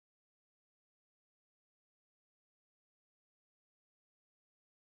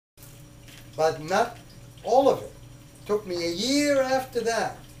but not all of it. It took me a year after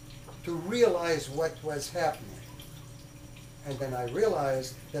that to realize what was happening. And then I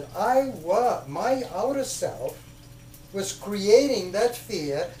realized that my outer self was creating that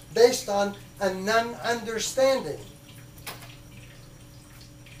fear based on a non-understanding.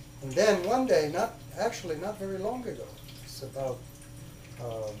 And then one day, not very long ago, it's about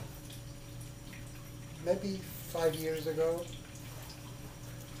maybe 5 years ago,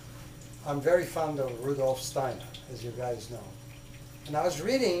 I'm very fond of Rudolf Steiner, as you guys know. And I was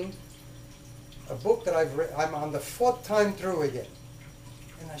reading a book that I'm on the 4th time through again.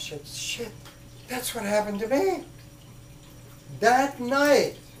 And I said, shit, that's what happened to me. That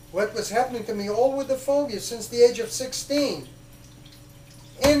night, what was happening to me all with the phobia since the age of 16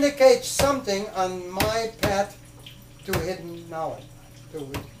 indicates something on my path to hidden knowledge,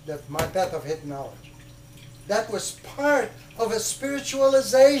 my path of hidden knowledge. That was part of a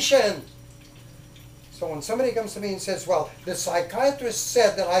spiritualization. So when somebody comes to me and says, well, the psychiatrist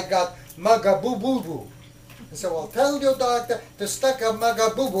said that I got magabububu. I said, well, tell your doctor to stick a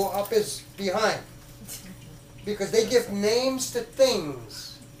magabubu up his behind. Because they give names to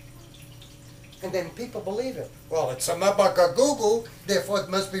things. And then people believe it. Well, it's a magagugu, therefore it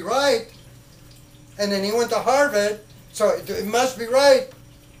must be right. And then he went to Harvard, so it must be right.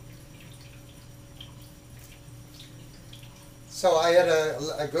 So I had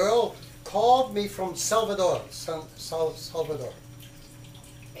a girl called me from Salvador, Salvador.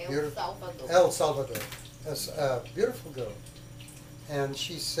 El Salvador. That's a beautiful girl. And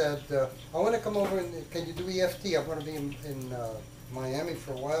she said, I want to come over and can you do EFT? I'm going to be in Miami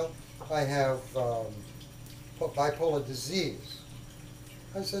for a while. I have bipolar disease.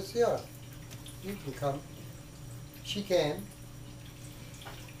 I says, yeah, you can come. She came.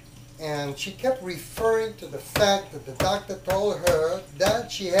 And she kept referring to the fact that the doctor told her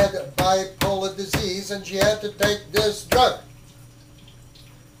that she had bipolar disease and she had to take this drug.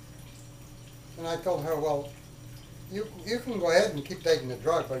 And I told her, well, you can go ahead and keep taking the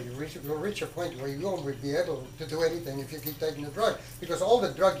drug, but you'll reach a point where you won't be able to do anything if you keep taking the drug. Because all the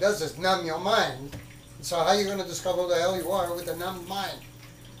drug does is numb your mind. So how are you going to discover who the hell you are with a numbed mind?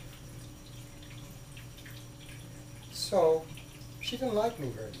 So she didn't like me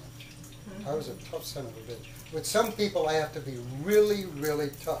very much. I was a tough son of a bitch. With some people, I have to be really,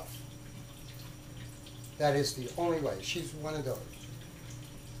 really tough. That is the only way. She's one of those.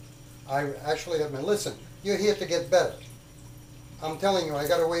 I actually have been, listen, you're here to get better. I'm telling you, I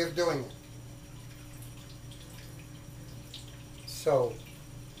got a way of doing it. So,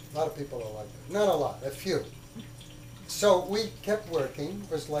 a lot of people are like that. Not a lot, a few. So we kept working.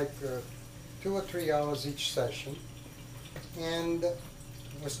 It was like 2 or 3 hours each session. And it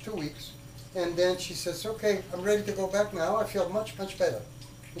was 2 weeks. And then she says, okay, I'm ready to go back now. I feel much, much better.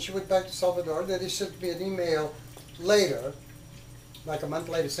 And she went back to Salvador. Then they sent me an email later, like a month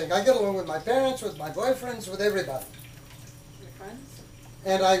later, saying, I get along with my parents, with my boyfriends, with everybody. Your friends?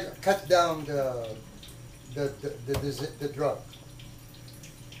 And I cut down the drug.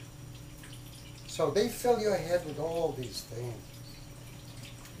 So they fill your head with all these things.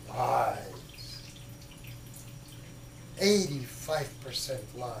 Lies. 85%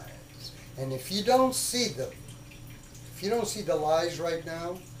 lies. And if you don't see them, if you don't see the lies right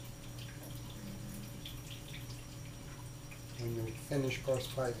now, when you finish course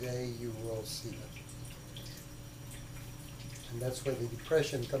 5A, you will see them. And that's where the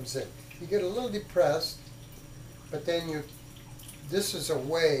depression comes in. You get a little depressed, but then this is a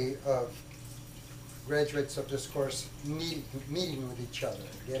way of graduates of this course meeting with each other,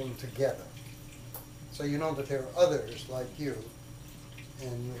 getting together. So you know that there are others like you,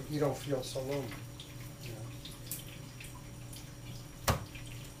 and you don't feel so lonely. You know?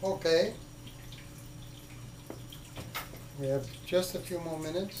 Okay. We have just a few more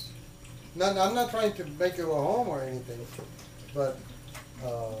minutes. I'm not trying to make you go home or anything, but,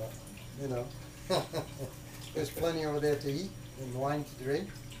 you know, there's plenty over there to eat and wine to drink.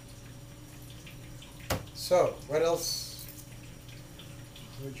 So, what else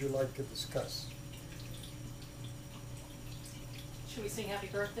would you like to discuss? Should we sing happy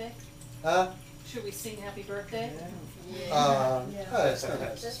birthday? Huh? Should we sing happy birthday? Yeah. It's not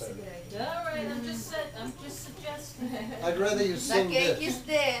necessary. All right, I'm just suggesting. I'd rather you sing The cake this. is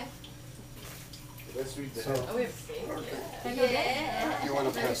there. Let's read that. So, Oh, we have cake? Yeah. you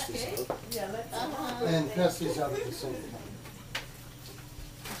want to pass this out? Yeah, let's. And pass these out at the same time.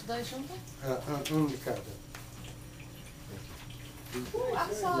 Dai junto? Ricardo.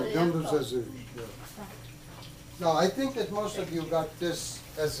 I'm sorry. Don't lose azul. No, I think that most of you got this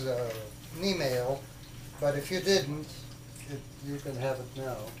as an email, but if you didn't, you can have it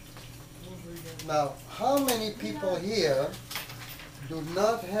now. Now, how many people here do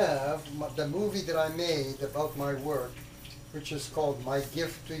not have the movie that I made about my work, which is called My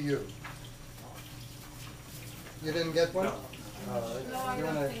Gift to You? You didn't get one? No, I You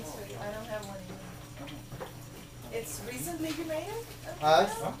don't wanna- think so. I don't have one either. It's recently you made it? Huh?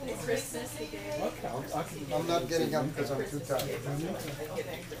 It's recently you made it? I'm not getting up because I'm too tired.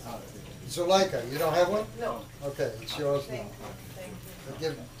 Okay. Zuleika, you don't have one? No, Okay, it's yours now. thank you, thank you. I'll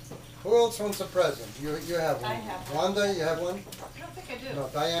give- Who else wants a present? You have one. I have one. Wanda, you have one? I don't think I do. No,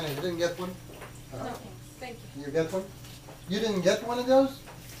 Diana, you didn't get one? No, thank you. You get one? You didn't get one of those?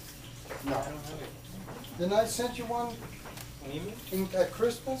 No. Didn't I send you one at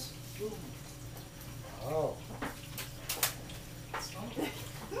Christmas? Oh.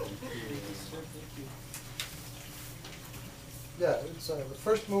 Yeah, it's the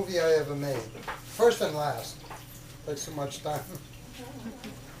first movie I ever made. First and last. Takes so much time.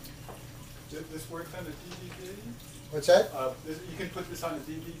 This works on the DVD? What's that? You can put this on a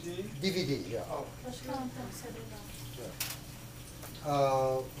DVD? DVD, yeah.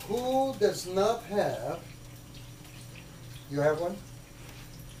 Oh. Who does not have, you have one?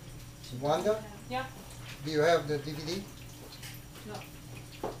 Wanda, Yeah? do you have the DVD? No.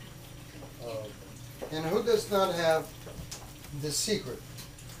 And who does not have The Secret?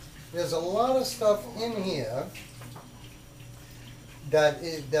 There's a lot of stuff in here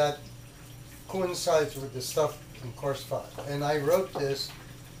that coincides with the stuff in Course 5. And I wrote this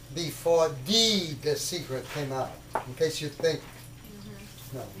before The Secret came out, in case you think.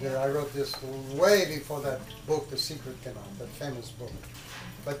 No, I wrote this way before that book, The Secret, came out, that famous book.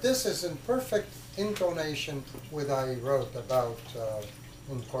 But this is in perfect intonation with I wrote about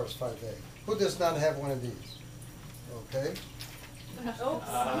in Course 5A. Who does not have one of these? Okay. Oops,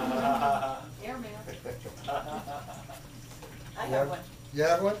 Airmail. I have one. You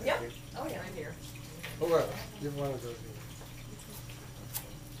have one? Yep. Oh, yeah, right here. Who else? You have one of those.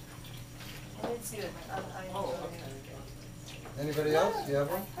 And it's good. I enjoy it. Anybody else? You have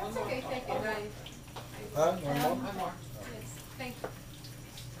one? That's okay, thank you. Huh? One more? One more. Yes, thank you.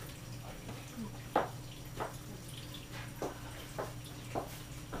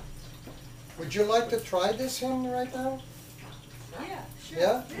 Would you like to try this hymn right now? Yeah, sure.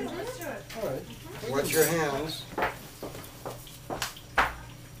 Yeah? Yeah, let's do it. All right. Watch your hands.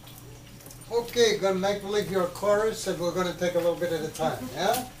 Okay, gonna make believe you're a chorus, and we're gonna take a little bit at a time,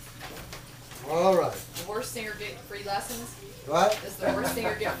 yeah? All right. The worst singer get free lessons? What? Does the worst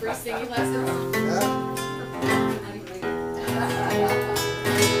singer get free singing lessons? Yeah?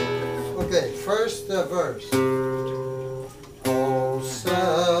 Okay, first verse. Oh,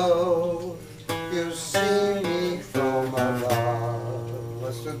 so you see me from above.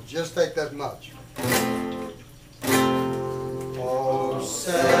 Let's just take that much. Oh,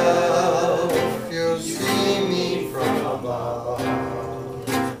 self, you see me from above.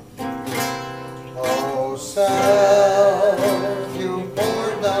 Oh, self, you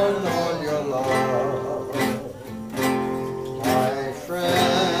pour down all your love. My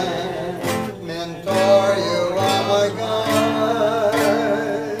friend, mentor, you are my guide.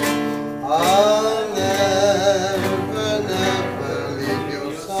 I'll never, never leave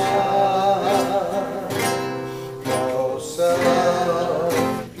your side. Oh, self,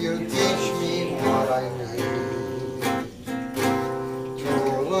 you teach me what I need to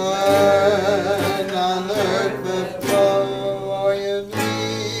learn on earth before you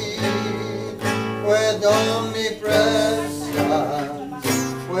need. With omnipresence,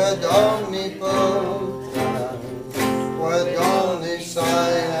 with omnipotence, with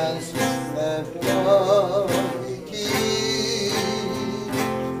omniscience and purity,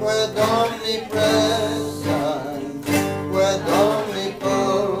 with omnipresence, with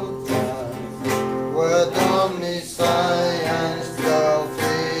omnipotence, with omniscience, thou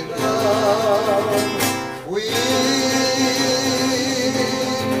freedom.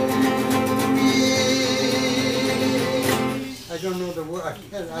 I don't know the word.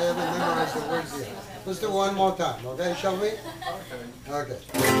 I haven't memorized the words yet. Let's do one more time, okay? Shall we? Okay.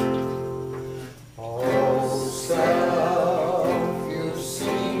 Oh,